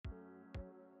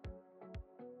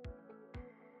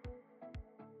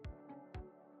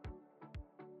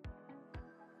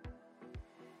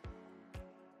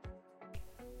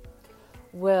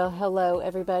Well, hello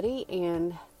everybody,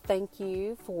 and thank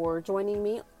you for joining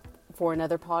me for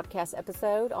another podcast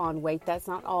episode on Wait, That's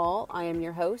Not All. I am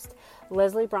your host,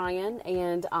 Leslie Bryan,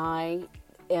 and I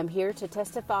am here to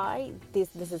testify.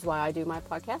 This is why I do my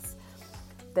podcast,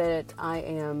 that I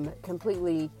am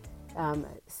completely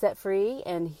set free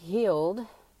and healed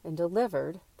and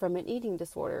delivered from an eating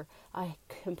disorder. I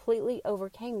completely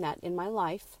overcame that in my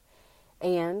life,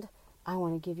 and I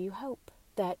want to give you hope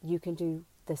that you can do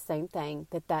the same thing,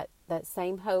 that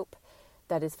same hope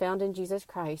that is found in Jesus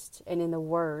Christ and in the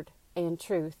Word and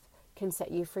truth can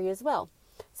set you free as well.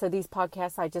 So these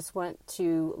podcasts I just want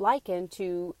to liken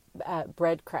to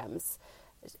breadcrumbs,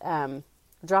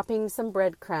 dropping some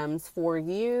breadcrumbs for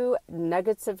you,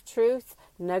 nuggets of truth,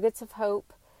 nuggets of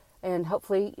hope, and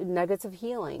hopefully nuggets of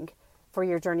healing for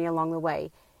your journey along the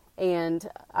way. And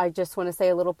I just want to say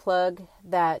a little plug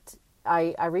that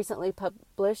I recently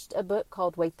published a book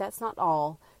called Wait, That's Not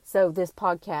All. So this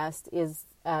podcast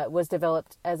was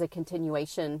developed as a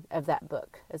continuation of that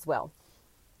book as well.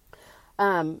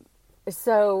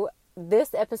 So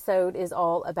this episode is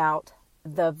all about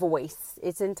the voice.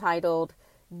 It's entitled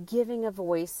Giving a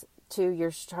Voice to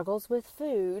Your Struggles with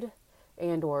Food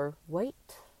and or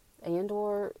Weight and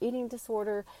or Eating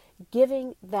Disorder.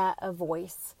 Giving that a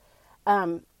voice.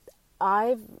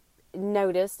 I've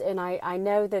noticed, and I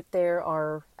know that there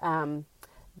are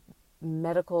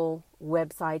medical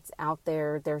websites out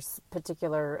there. There's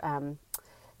particular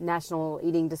National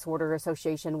Eating Disorder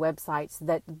Association websites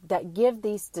that give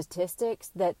these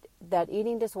statistics that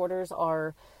eating disorders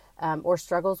are or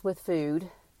struggles with food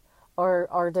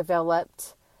are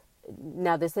developed.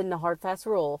 Now, this isn't a hard fast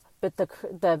rule, but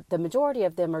the majority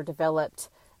of them are developed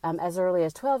as early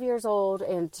as 12 years old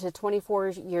and to 24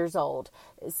 years old.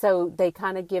 So they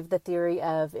kind of give the theory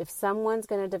of if someone's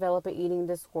going to develop an eating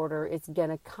disorder, it's going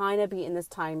to kind of be in this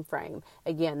time frame.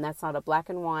 Again, that's not a black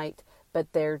and white,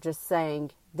 but they're just saying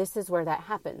this is where that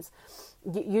happens,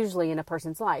 usually in a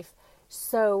person's life.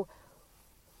 So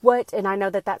and I know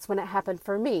that that's when it happened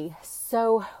for me.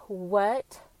 So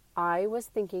what I was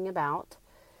thinking about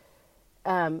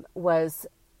was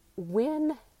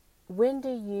when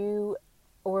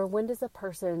does a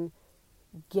person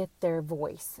get their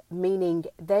voice? Meaning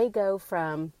they go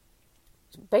from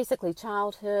basically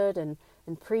childhood and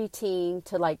preteen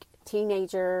to like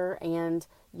teenager and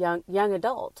young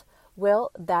adult.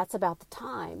 Well, that's about the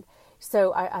time.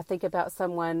 So I think about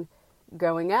someone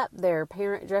growing up, their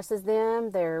parent dresses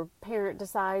them, their parent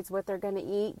decides what they're going to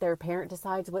eat, their parent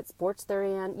decides what sports they're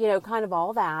in, kind of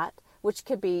all that, which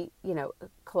could be,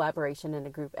 collaboration and a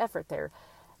group effort there.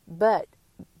 But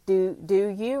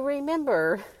do you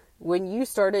remember when you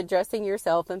started dressing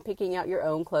yourself and picking out your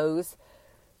own clothes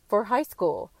for high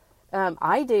school?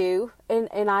 I do. And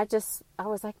I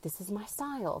was like, this is my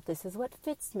style. This is what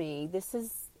fits me.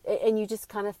 And you just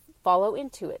kind of follow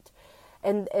into it.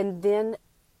 And then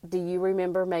do you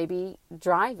remember maybe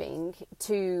driving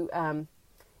to,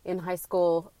 in high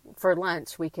school for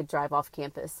lunch, we could drive off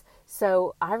campus.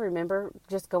 So I remember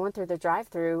just going through the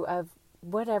drive-through of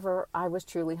whatever I was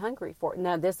truly hungry for.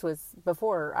 Now, this was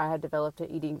before I had developed an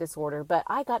eating disorder, but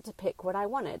I got to pick what I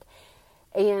wanted.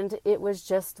 And it was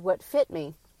just what fit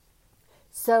me.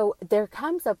 So there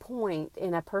comes a point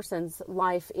in a person's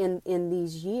life in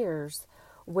these years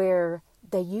where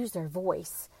they use their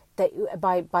voice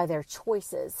by their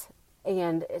choices.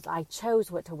 And I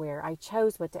chose what to wear. I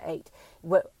chose what to eat,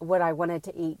 what I wanted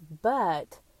to eat.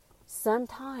 But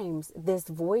sometimes this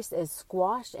voice is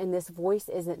squashed and this voice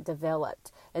isn't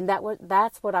developed. And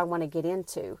that's what I want to get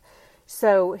into.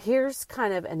 So here's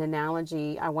kind of an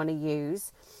analogy I want to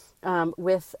use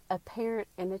with a parent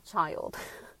and a child.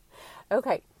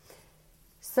 Okay.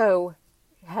 So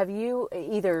have you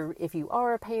either, if you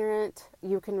are a parent,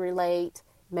 you can relate.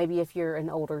 Maybe if you're an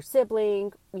older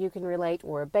sibling, you can relate,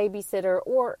 or a babysitter,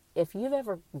 or if you've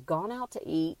ever gone out to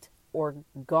eat or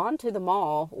gone to the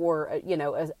mall or,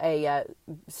 a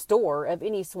store of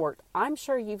any sort, I'm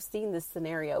sure you've seen this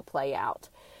scenario play out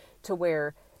to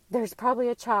where there's probably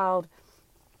a child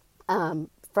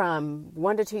from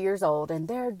 1 to 2 years old and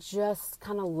they're just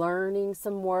kind of learning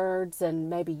some words and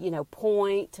maybe,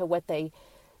 point to what they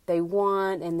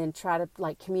want and then try to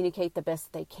communicate the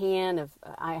best they can of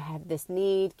I have this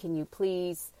need. Can you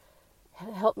please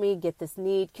help me get this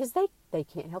need? Because they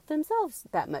can't help themselves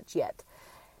that much yet.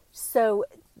 So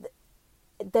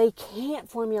they can't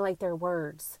formulate their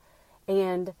words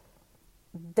and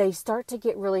they start to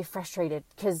get really frustrated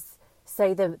because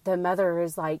say the mother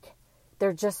is like,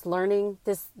 they're just learning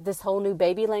this whole new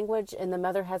baby language and the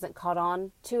mother hasn't caught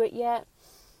on to it yet.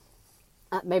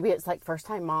 Maybe it's like first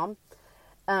time mom.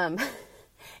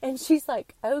 And she's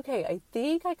like, okay, I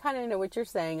think I kind of know what you're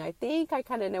saying. I think I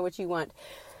kind of know what you want.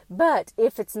 But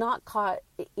if it's not caught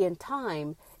in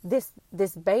time, this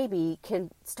baby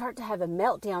can start to have a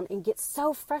meltdown and get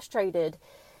so frustrated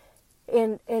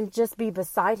and just be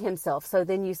beside himself. So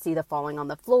then you see the falling on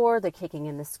the floor, the kicking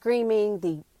and the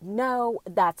screaming, no,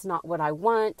 that's not what I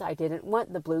want. I didn't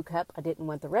want the blue cup. I didn't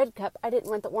want the red cup. I didn't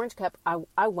want the orange cup.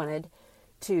 I wanted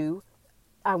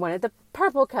the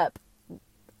purple cup.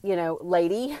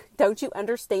 Lady, don't you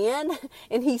understand?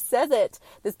 And he says it,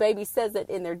 this baby says it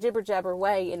in their jibber jabber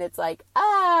way. And it's like,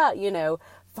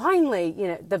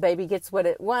 finally, the baby gets what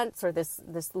it wants, or this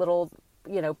little,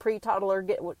 pre-toddler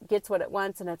gets what it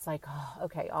wants. And it's like, oh,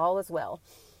 okay, all is well.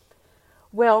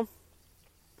 Well,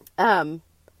 here's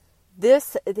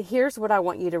what I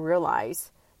want you to realize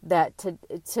that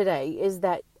today is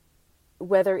that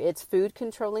whether it's food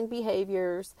controlling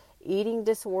behaviors, eating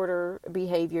disorder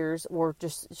behaviors, or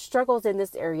just struggles in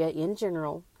this area in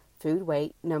general, food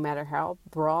weight, no matter how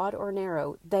broad or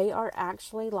narrow, they are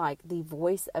actually like the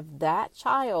voice of that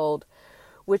child,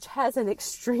 which has an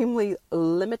extremely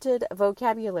limited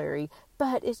vocabulary,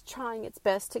 but is trying its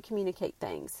best to communicate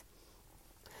things.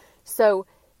 So,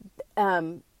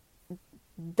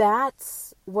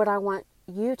 that's what I want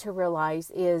you to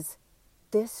realize is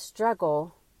this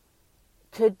struggle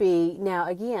could be, now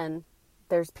again,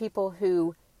 there's people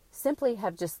who simply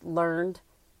have just learned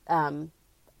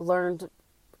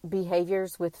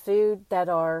behaviors with food that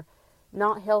are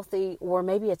not healthy, or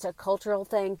maybe it's a cultural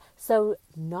thing. So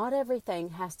not everything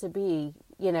has to be,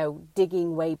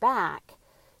 digging way back.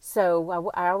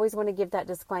 So I always want to give that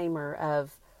disclaimer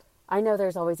of, I know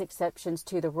there's always exceptions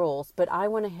to the rules, but I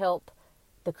want to help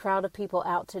the crowd of people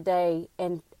out today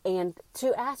and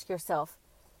to ask yourself,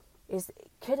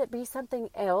 could it be something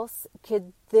else?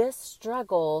 Could this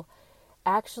struggle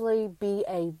actually be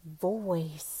a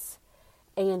voice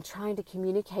and trying to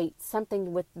communicate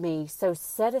something with me? So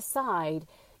set aside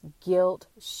guilt,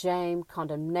 shame,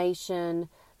 condemnation.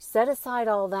 Set aside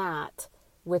all that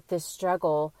with this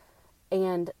struggle,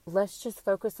 and let's just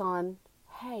focus on,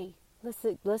 hey,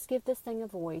 let's give this thing a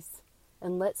voice,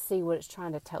 and let's see what it's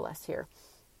trying to tell us here.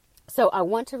 So I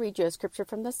want to read you a scripture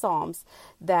from the Psalms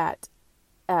that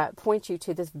point you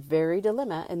to this very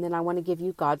dilemma, and then I want to give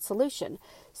you God's solution.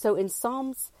 So in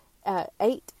Psalms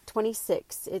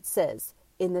 8:26, it says,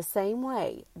 in the same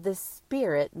way, the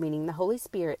Spirit, meaning the Holy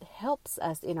Spirit, helps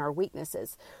us in our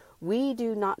weaknesses. We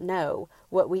do not know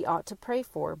what we ought to pray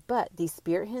for, but the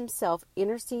Spirit Himself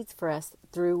intercedes for us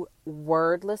through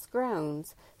wordless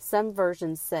groans. Some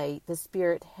versions say the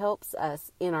Spirit helps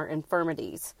us in our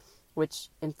infirmities, which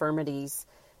infirmities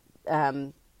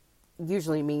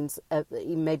usually means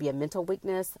maybe a mental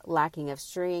weakness, lacking of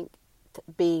strength,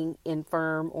 being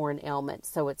infirm, or an ailment.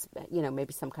 So it's,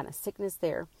 maybe some kind of sickness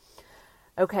there.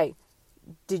 Okay,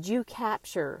 did you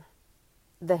capture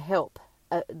the help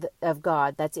of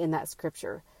God that's in that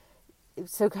scripture?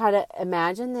 So kind of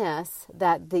imagine this,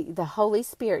 that the Holy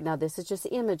Spirit, now this is just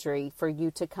imagery for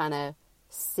you to kind of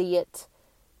see it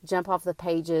jump off the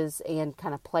pages and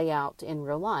kind of play out in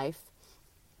real life.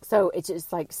 So it's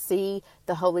just like, see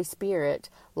the Holy Spirit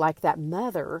like that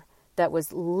mother that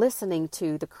was listening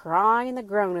to the cry and the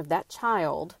groan of that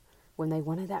child when they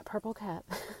wanted that purple cup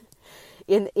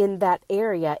in that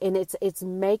area, and it's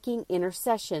making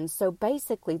intercession. So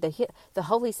basically the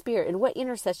Holy Spirit, and what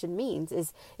intercession means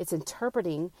is it's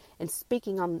interpreting and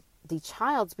speaking on the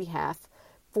child's behalf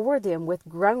for them with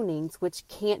groanings which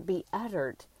can't be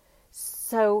uttered.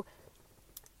 So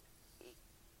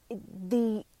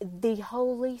the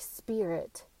Holy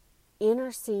Spirit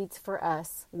intercedes for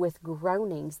us with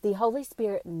groanings. The Holy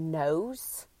Spirit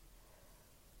knows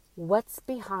what's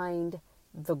behind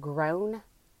the groan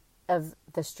of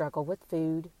the struggle with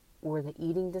food, or the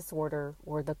eating disorder,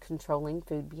 or the controlling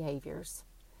food behaviors.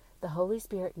 The Holy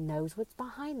Spirit knows what's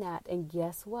behind that, and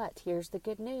guess what? Here's the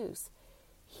good news.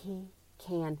 He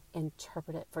can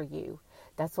interpret it for you.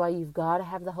 That's why you've got to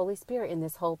have the Holy Spirit in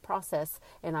this whole process.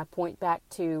 And I point back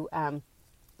to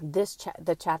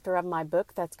the chapter of my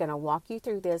book that's going to walk you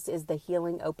through this is the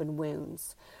healing open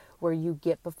wounds, where you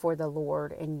get before the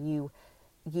Lord and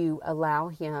you allow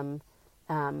Him,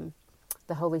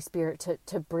 the Holy Spirit,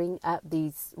 to bring up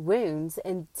these wounds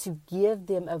and to give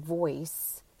them a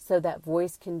voice, so that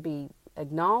voice can be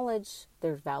acknowledged.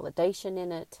 There's validation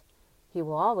in it. He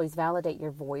will always validate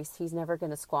your voice. He's never going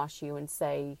to squash you and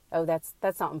say, "Oh, that's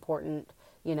not important.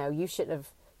 You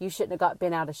shouldn't have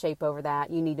been out of shape over that.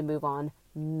 You need to move on."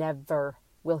 Never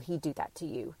will He do that to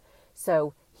you.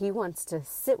 So He wants to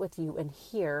sit with you and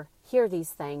hear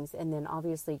these things, and then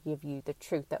obviously give you the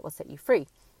truth that will set you free.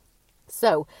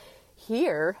 So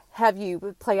here, have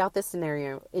you play out this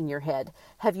scenario in your head?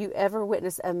 Have you ever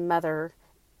witnessed a mother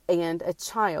and a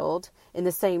child in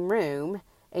the same room?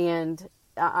 And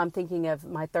I'm thinking of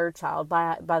my third child.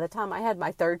 By the time I had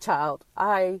my third child,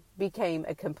 I became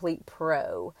a complete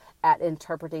pro at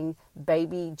interpreting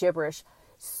baby gibberish.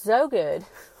 So good.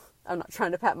 I'm not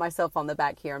trying to pat myself on the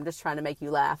back here. I'm just trying to make you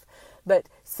laugh. But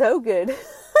so good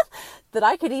that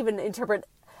I could even interpret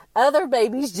other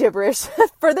babies' gibberish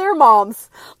for their moms.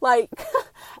 Like,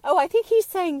 oh, I think he's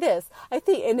saying this.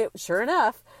 And sure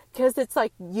enough, because it's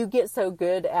like you get so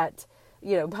good at,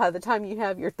 by the time you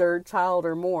have your third child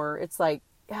or more, it's like,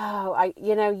 oh,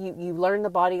 you learn the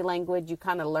body language, you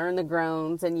kind of learn the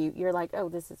groans, and you're like, oh,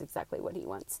 this is exactly what he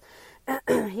wants.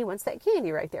 He wants that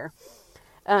candy right there.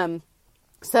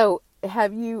 So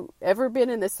have you ever been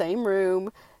in the same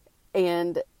room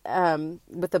and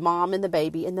with the mom and the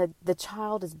baby, and the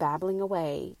child is babbling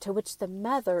away, to which the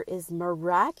mother is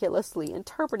miraculously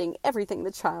interpreting everything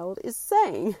the child is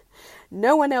saying?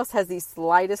 No one else has the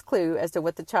slightest clue as to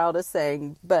what the child is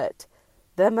saying, but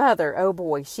the mother, oh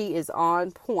boy, she is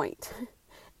on point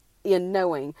in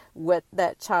knowing what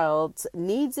that child's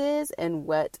needs is and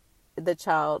what the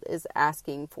child is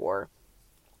asking for.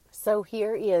 So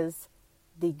here is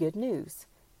the good news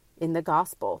in the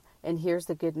gospel. And here's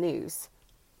the good news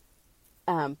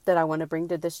that I want to bring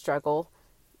to this struggle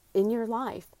in your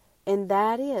life. And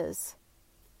that is,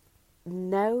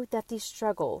 know that the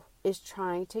struggle is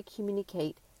trying to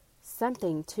communicate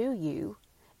something to you,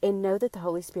 and know that the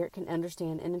Holy Spirit can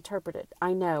understand and interpret it.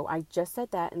 I know, I just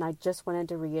said that, and I just wanted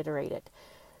to reiterate it.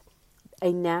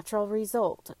 A natural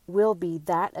result will be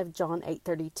that of John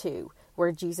 8:32,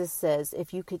 where Jesus says,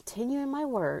 if you continue in my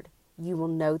word, you will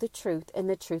know the truth, and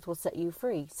the truth will set you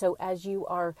free. So as you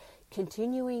are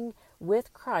continuing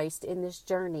with Christ in this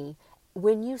journey,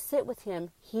 when you sit with him,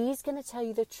 he's going to tell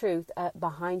you the truth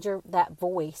behind that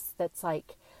voice that's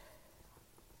like,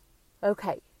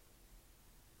 okay,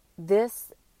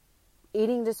 this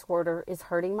eating disorder is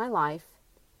hurting my life.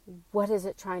 What is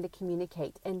it trying to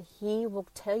communicate? And he will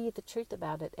tell you the truth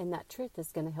about it, and that truth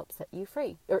is going to help set you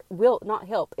free. Or will not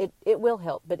help. It will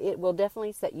help, but it will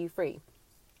definitely set you free.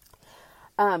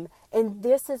 And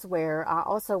this is where I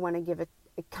also want to give a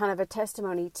kind of a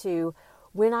testimony to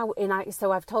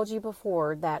so I've told you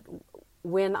before that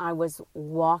when I was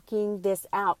walking this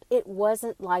out, it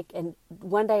wasn't like, and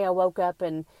one day I woke up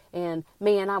and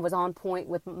man, I was on point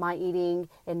with my eating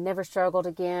and never struggled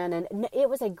again. And it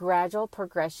was a gradual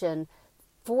progression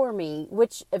for me,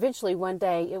 which eventually one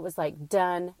day it was like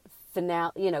done,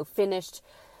 finished.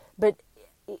 But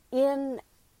in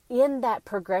that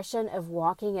progression of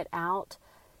walking it out,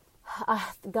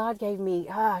 God gave me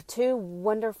two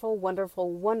wonderful, wonderful,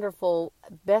 wonderful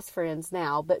best friends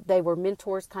now, but they were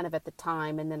mentors kind of at the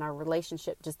time, and then our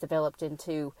relationship just developed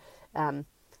into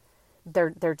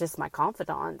they're just my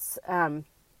confidants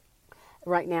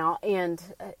right now, and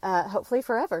hopefully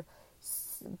forever.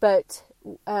 But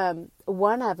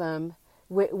one of them,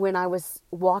 when I was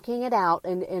walking it out,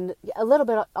 and a little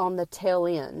bit on the tail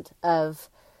end of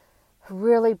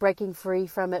really breaking free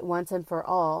from it once and for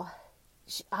all,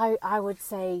 I would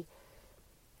say,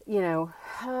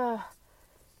 I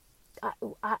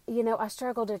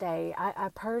struggle today. I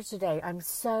purge today. I'm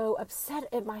so upset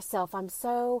at myself.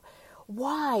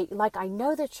 Why? Like, I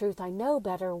know the truth. I know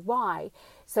better. Why?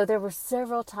 So there were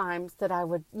several times that I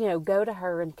would, go to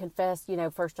her and confess, 1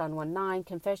 John 1:9,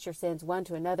 confess your sins one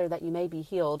to another that you may be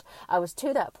healed. I was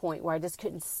to that point where I just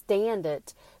couldn't stand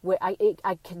it.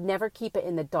 I could never keep it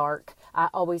in the dark. I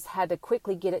always had to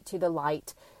quickly get it to the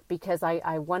light, because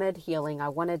I wanted healing. I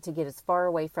wanted to get as far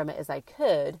away from it as I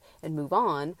could and move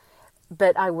on.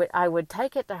 But I would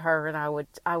take it to her, and I would,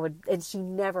 and she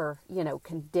never,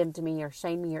 condemned me or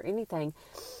shamed me or anything.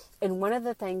 And one of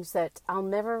the things that I'll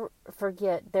never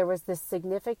forget, there was this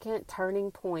significant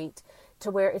turning point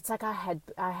to where it's like I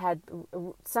had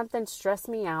something stressed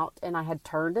me out, and I had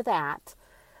turned to that,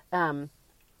 and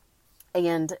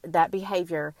that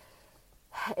behavior.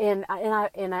 And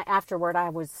afterward, I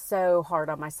was so hard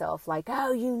on myself, like,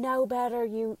 oh, you know better,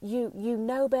 you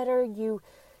know better,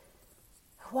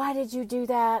 why did you do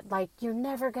that? Like, you're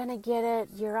never going to get it.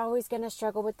 You're always going to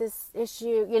struggle with this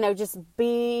issue, just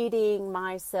beating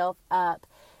myself up.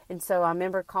 And so I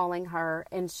remember calling her,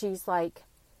 and she's like,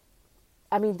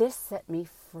 this set me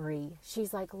free.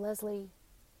 She's like, Leslie,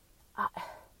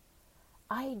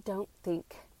 I don't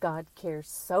think God cares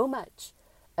so much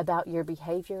about your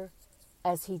behavior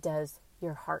as he does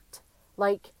your heart.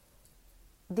 Like,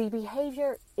 the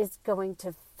behavior is going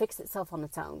to fix itself on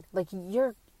its own. Like,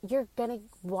 you're going to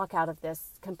walk out of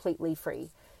this completely free.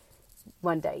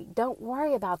 one day. Don't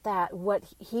worry about that. What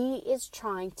he is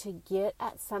trying to get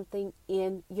at something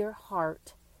in your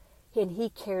heart, and he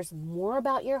cares more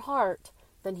about your heart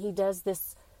than he does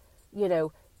this,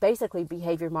 basically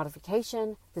behavior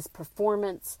modification, this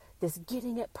performance, this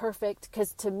getting it perfect.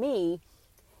 Because to me,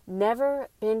 never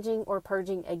binging or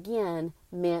purging again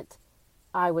meant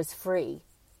I was free.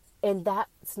 And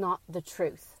that's not the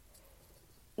truth.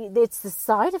 It's the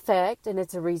side effect and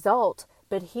it's a result,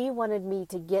 but he wanted me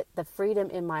to get the freedom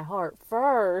in my heart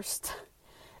first.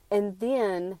 And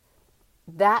then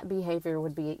that behavior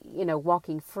would be,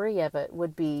 walking free of it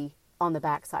would be on the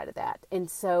backside of that. And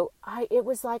so it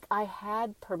was like I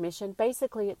had permission.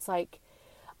 Basically, it's like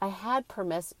I had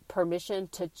permission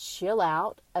to chill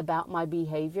out about my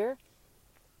behavior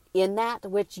in that,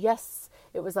 which, yes,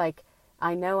 it was like,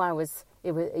 I know it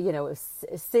was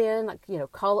sin,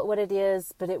 like, call it what it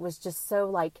is, but it was just so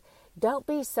like, don't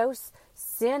be so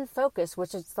sin focused,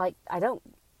 which is like, I don't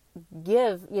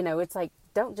give, it's like,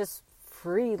 don't just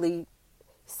freely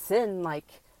sin,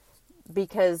 like,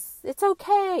 because it's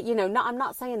okay, I'm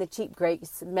not saying the cheap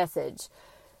grace message,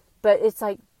 but it's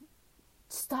like,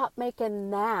 stop making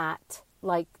that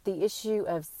like the issue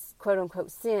of quote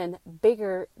unquote sin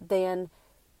bigger than,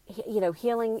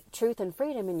 healing, truth, and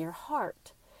freedom in your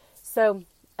heart. So,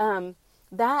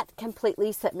 that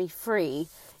completely set me free.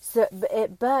 So,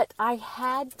 but I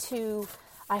had to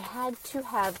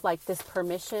have like this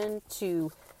permission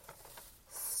to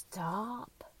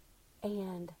stop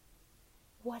and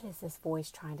what is this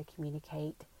voice trying to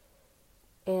communicate?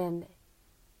 And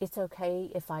it's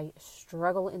okay if I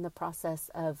struggle in the process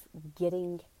of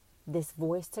getting this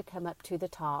voice to come up to the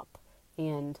top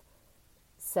and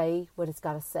say what it's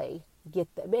got to say.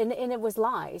 And it was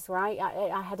lies, right?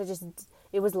 I had to just,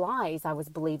 it was lies I was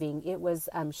believing. It was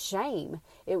shame.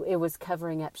 It was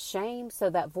covering up shame.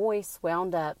 So that voice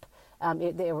wound up,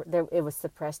 it was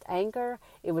suppressed anger.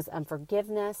 It was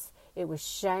unforgiveness. It was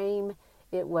shame.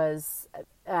 It was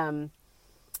some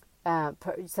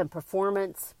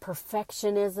performance,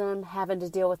 perfectionism, having to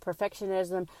deal with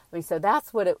perfectionism. I mean, so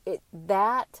that's what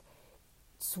that's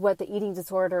what the eating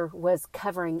disorder was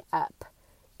covering up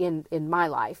in my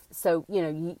life. So,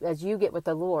 as you get with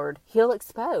the Lord, He'll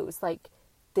expose, like,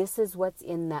 this is what's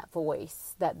in that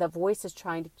voice, that the voice is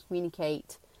trying to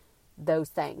communicate those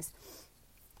things.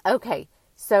 Okay,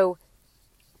 so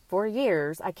for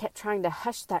years, I kept trying to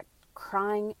hush that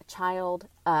crying child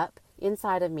up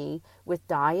inside of me with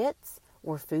diets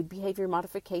or food behavior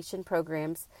modification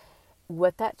programs.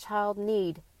 What that child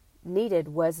needed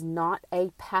was not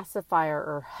a pacifier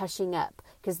or hushing up,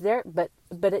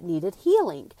 but it needed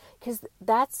healing, because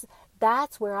that's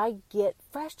where I get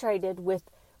frustrated with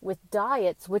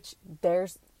diets, which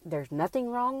there's nothing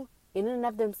wrong in and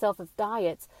of themselves of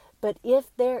diets, but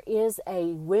if there is a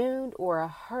wound or a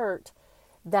hurt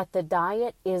that the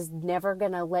diet is never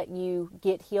going to let you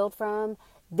get healed from,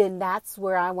 then that's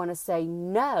where I want to say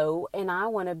no, and I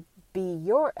want to be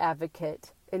your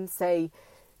advocate and say,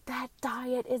 that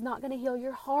diet is not going to heal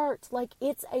your heart. Like,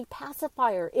 it's a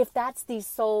pacifier if that's the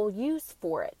sole use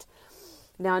for it.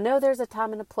 Now, I know there's a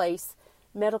time and a place,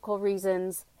 medical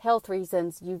reasons, health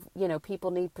reasons,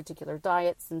 people need particular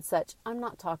diets and such. I'm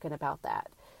not talking about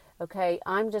that. Okay.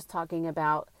 I'm just talking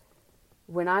about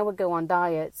when I would go on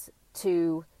diets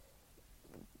to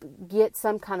get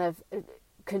some kind of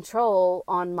control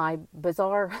on my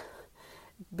bizarre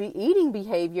eating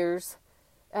behaviors,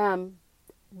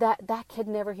 that could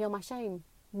never heal my shame.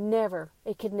 Never.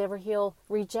 It could never heal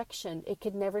rejection. It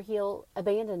could never heal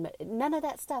abandonment. None of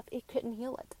that stuff. It couldn't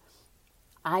heal it.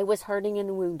 I was hurting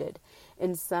and wounded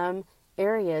in some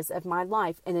areas of my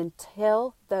life. And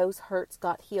until those hurts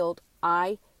got healed,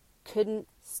 I couldn't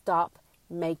stop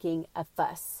making a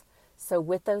fuss. So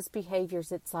with those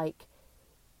behaviors, it's like,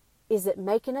 is it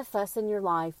making a fuss in your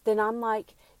life? Then I'm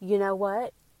like, you know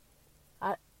what?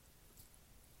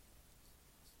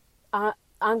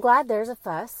 I'm glad there's a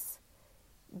fuss,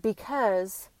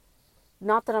 because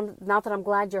not that I'm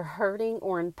glad you're hurting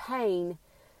or in pain,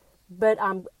 but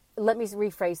let me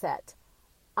rephrase that.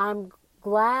 I'm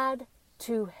glad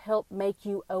to help make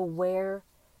you aware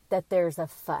that there's a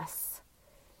fuss,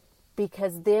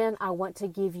 because then I want to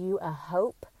give you a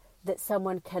hope that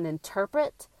someone can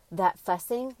interpret that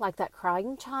fussing like that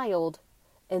crying child,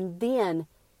 and then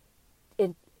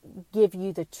give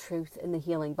you the truth and the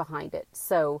healing behind it.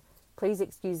 So please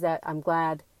excuse that. I'm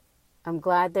glad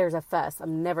there's a fuss.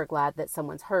 I'm never glad that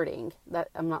someone's hurting. That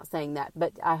I'm not saying that,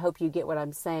 but I hope you get what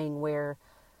I'm saying, where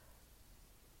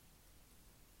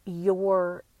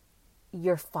you're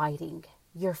fighting.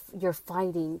 You're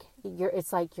fighting.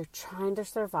 It's like you're trying to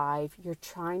survive. You're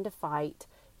trying to fight.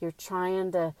 You're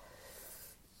trying to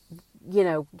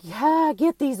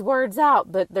get these words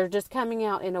out, but they're just coming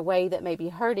out in a way that may be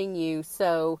hurting you.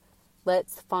 So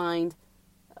let's find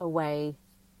a way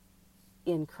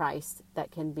in Christ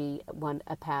that can be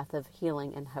a path of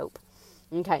healing and hope.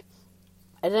 Okay.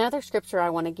 Another scripture I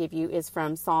want to give you is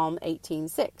from Psalm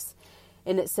 18:6.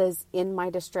 And it says, in my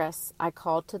distress, I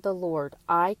called to the Lord.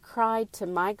 I cried to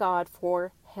my God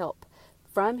for help.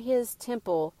 From his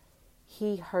temple,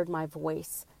 he heard my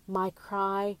voice. My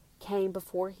cry came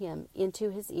before him into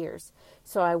his ears.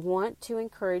 So I want to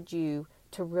encourage you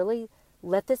to really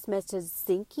let this message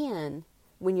sink in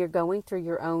when you're going through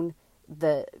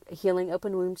the Healing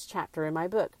Open Wounds chapter in my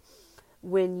book.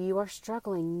 When you are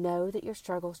struggling, know that your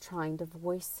struggle is trying to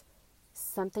voice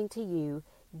something to you.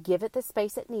 Give it the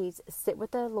space it needs. Sit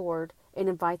with the Lord and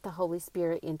invite the Holy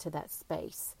Spirit into that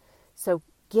space. So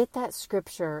get that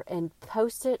scripture and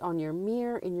post it on your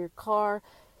mirror, in your car.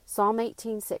 Psalm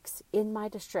 18:6, in my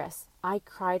distress, I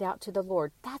cried out to the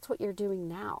Lord. That's what you're doing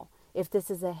now. If this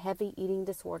is a heavy eating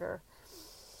disorder,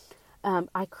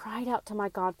 I cried out to my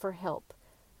God for help.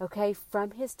 Okay,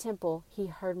 from his temple, he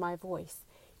heard my voice.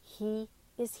 He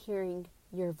is hearing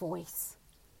your voice.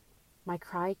 My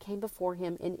cry came before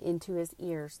him and into his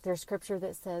ears. There's scripture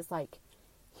that says,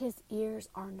 his ears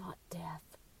are not deaf.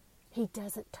 He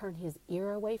doesn't turn his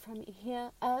ear away from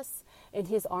us, and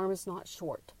his arm is not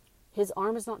short. His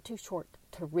arm is not too short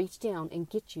to reach down and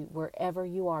get you wherever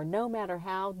you are, no matter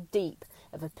how deep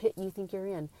of a pit you think you're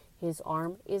in. His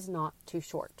arm is not too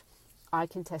short. I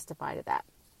can testify to that.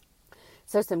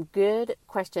 So some good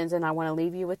questions, and I want to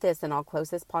leave you with this, and I'll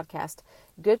close this podcast.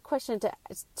 Good question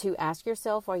to ask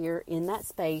yourself while you're in that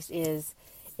space is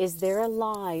there a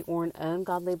lie or an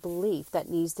ungodly belief that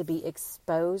needs to be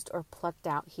exposed or plucked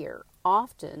out here?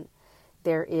 Often,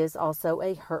 there is also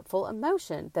a hurtful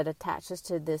emotion that attaches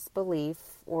to this belief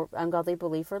or ungodly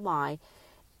belief or lie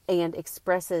and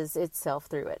expresses itself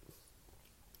through it.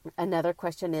 Another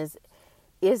question is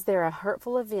there a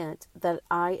hurtful event that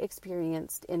I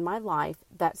experienced in my life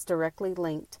that's directly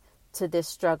linked to this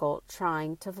struggle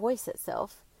trying to voice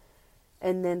itself?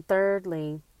 And then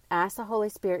thirdly, ask the Holy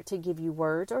Spirit to give you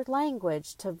words or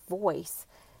language to voice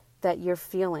that you're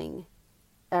feeling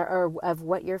or of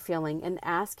what you're feeling, and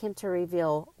ask him to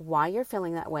reveal why you're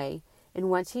feeling that way. And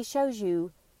once he shows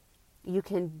you, you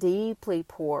can deeply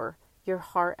pour your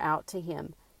heart out to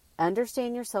him.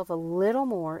 Understand yourself a little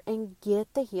more and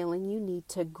get the healing you need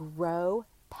to grow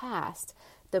past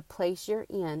the place you're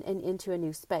in and into a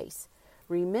new space.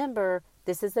 Remember,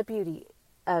 this is the beauty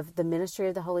of the ministry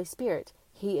of the Holy Spirit.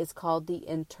 He is called the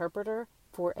interpreter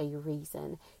for a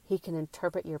reason. He can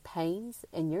interpret your pains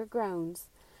and your groans,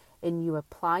 and you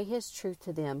apply his truth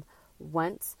to them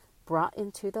once brought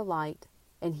into the light,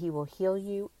 and he will heal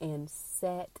you and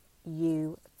set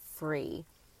you free.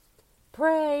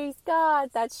 Praise God.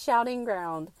 That's shouting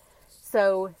ground.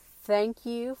 So thank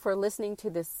you for listening to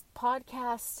this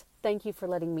podcast. Thank you for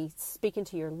letting me speak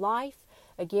into your life.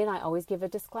 Again, I always give a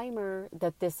disclaimer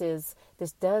that this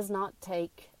does not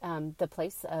take the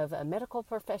place of a medical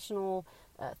professional,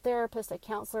 a therapist, a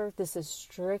counselor. This is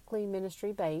strictly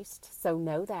ministry based, so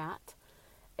know that.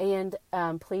 And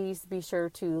please be sure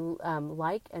to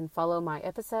like and follow my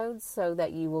episodes so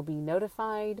that you will be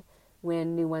notified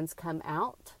when new ones come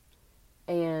out.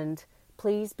 And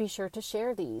please be sure to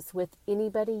share these with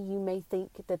anybody you may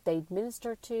think that they'd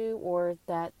minister to or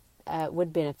that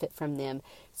would benefit from them.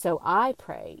 So I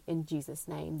pray in Jesus'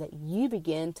 name that you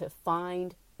begin to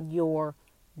find your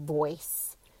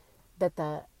voice, that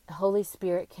the Holy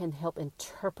Spirit can help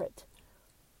interpret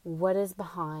what is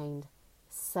behind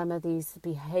some of these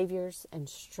behaviors and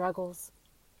struggles,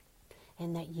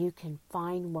 and that you can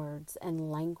find words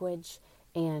and language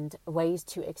and ways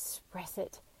to express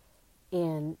it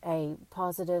in a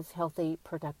positive, healthy,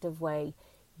 productive way.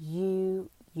 You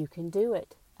can do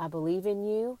it. I believe in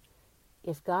you.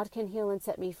 If God can heal and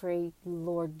set me free,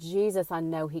 Lord Jesus, I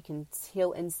know he can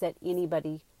heal and set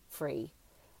anybody free.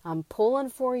 I'm pulling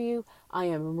for you. I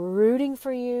am rooting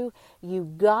for you.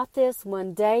 You got this.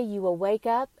 One day you will wake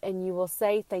up and you will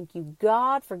say, thank you,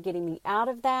 God, for getting me out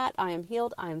of that. I am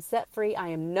healed. I am set free. I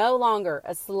am no longer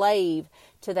a slave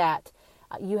to that.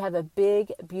 You have a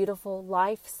big, beautiful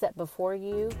life set before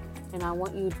you, and I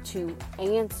want you to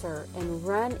answer and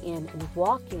run in and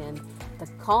walk in the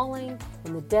calling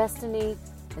and the destiny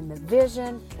and the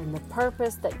vision and the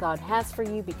purpose that God has for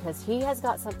you, because he has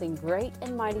got something great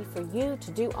and mighty for you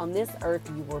to do on this earth.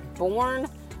 You were born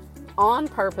on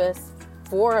purpose,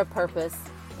 for a purpose,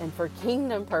 and for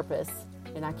kingdom purpose,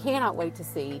 and I cannot wait to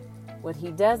see what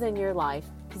he does in your life,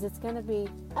 because it's going to be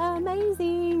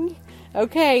amazing.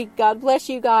 Okay, God bless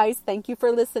you guys. Thank you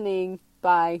for listening.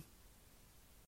 Bye.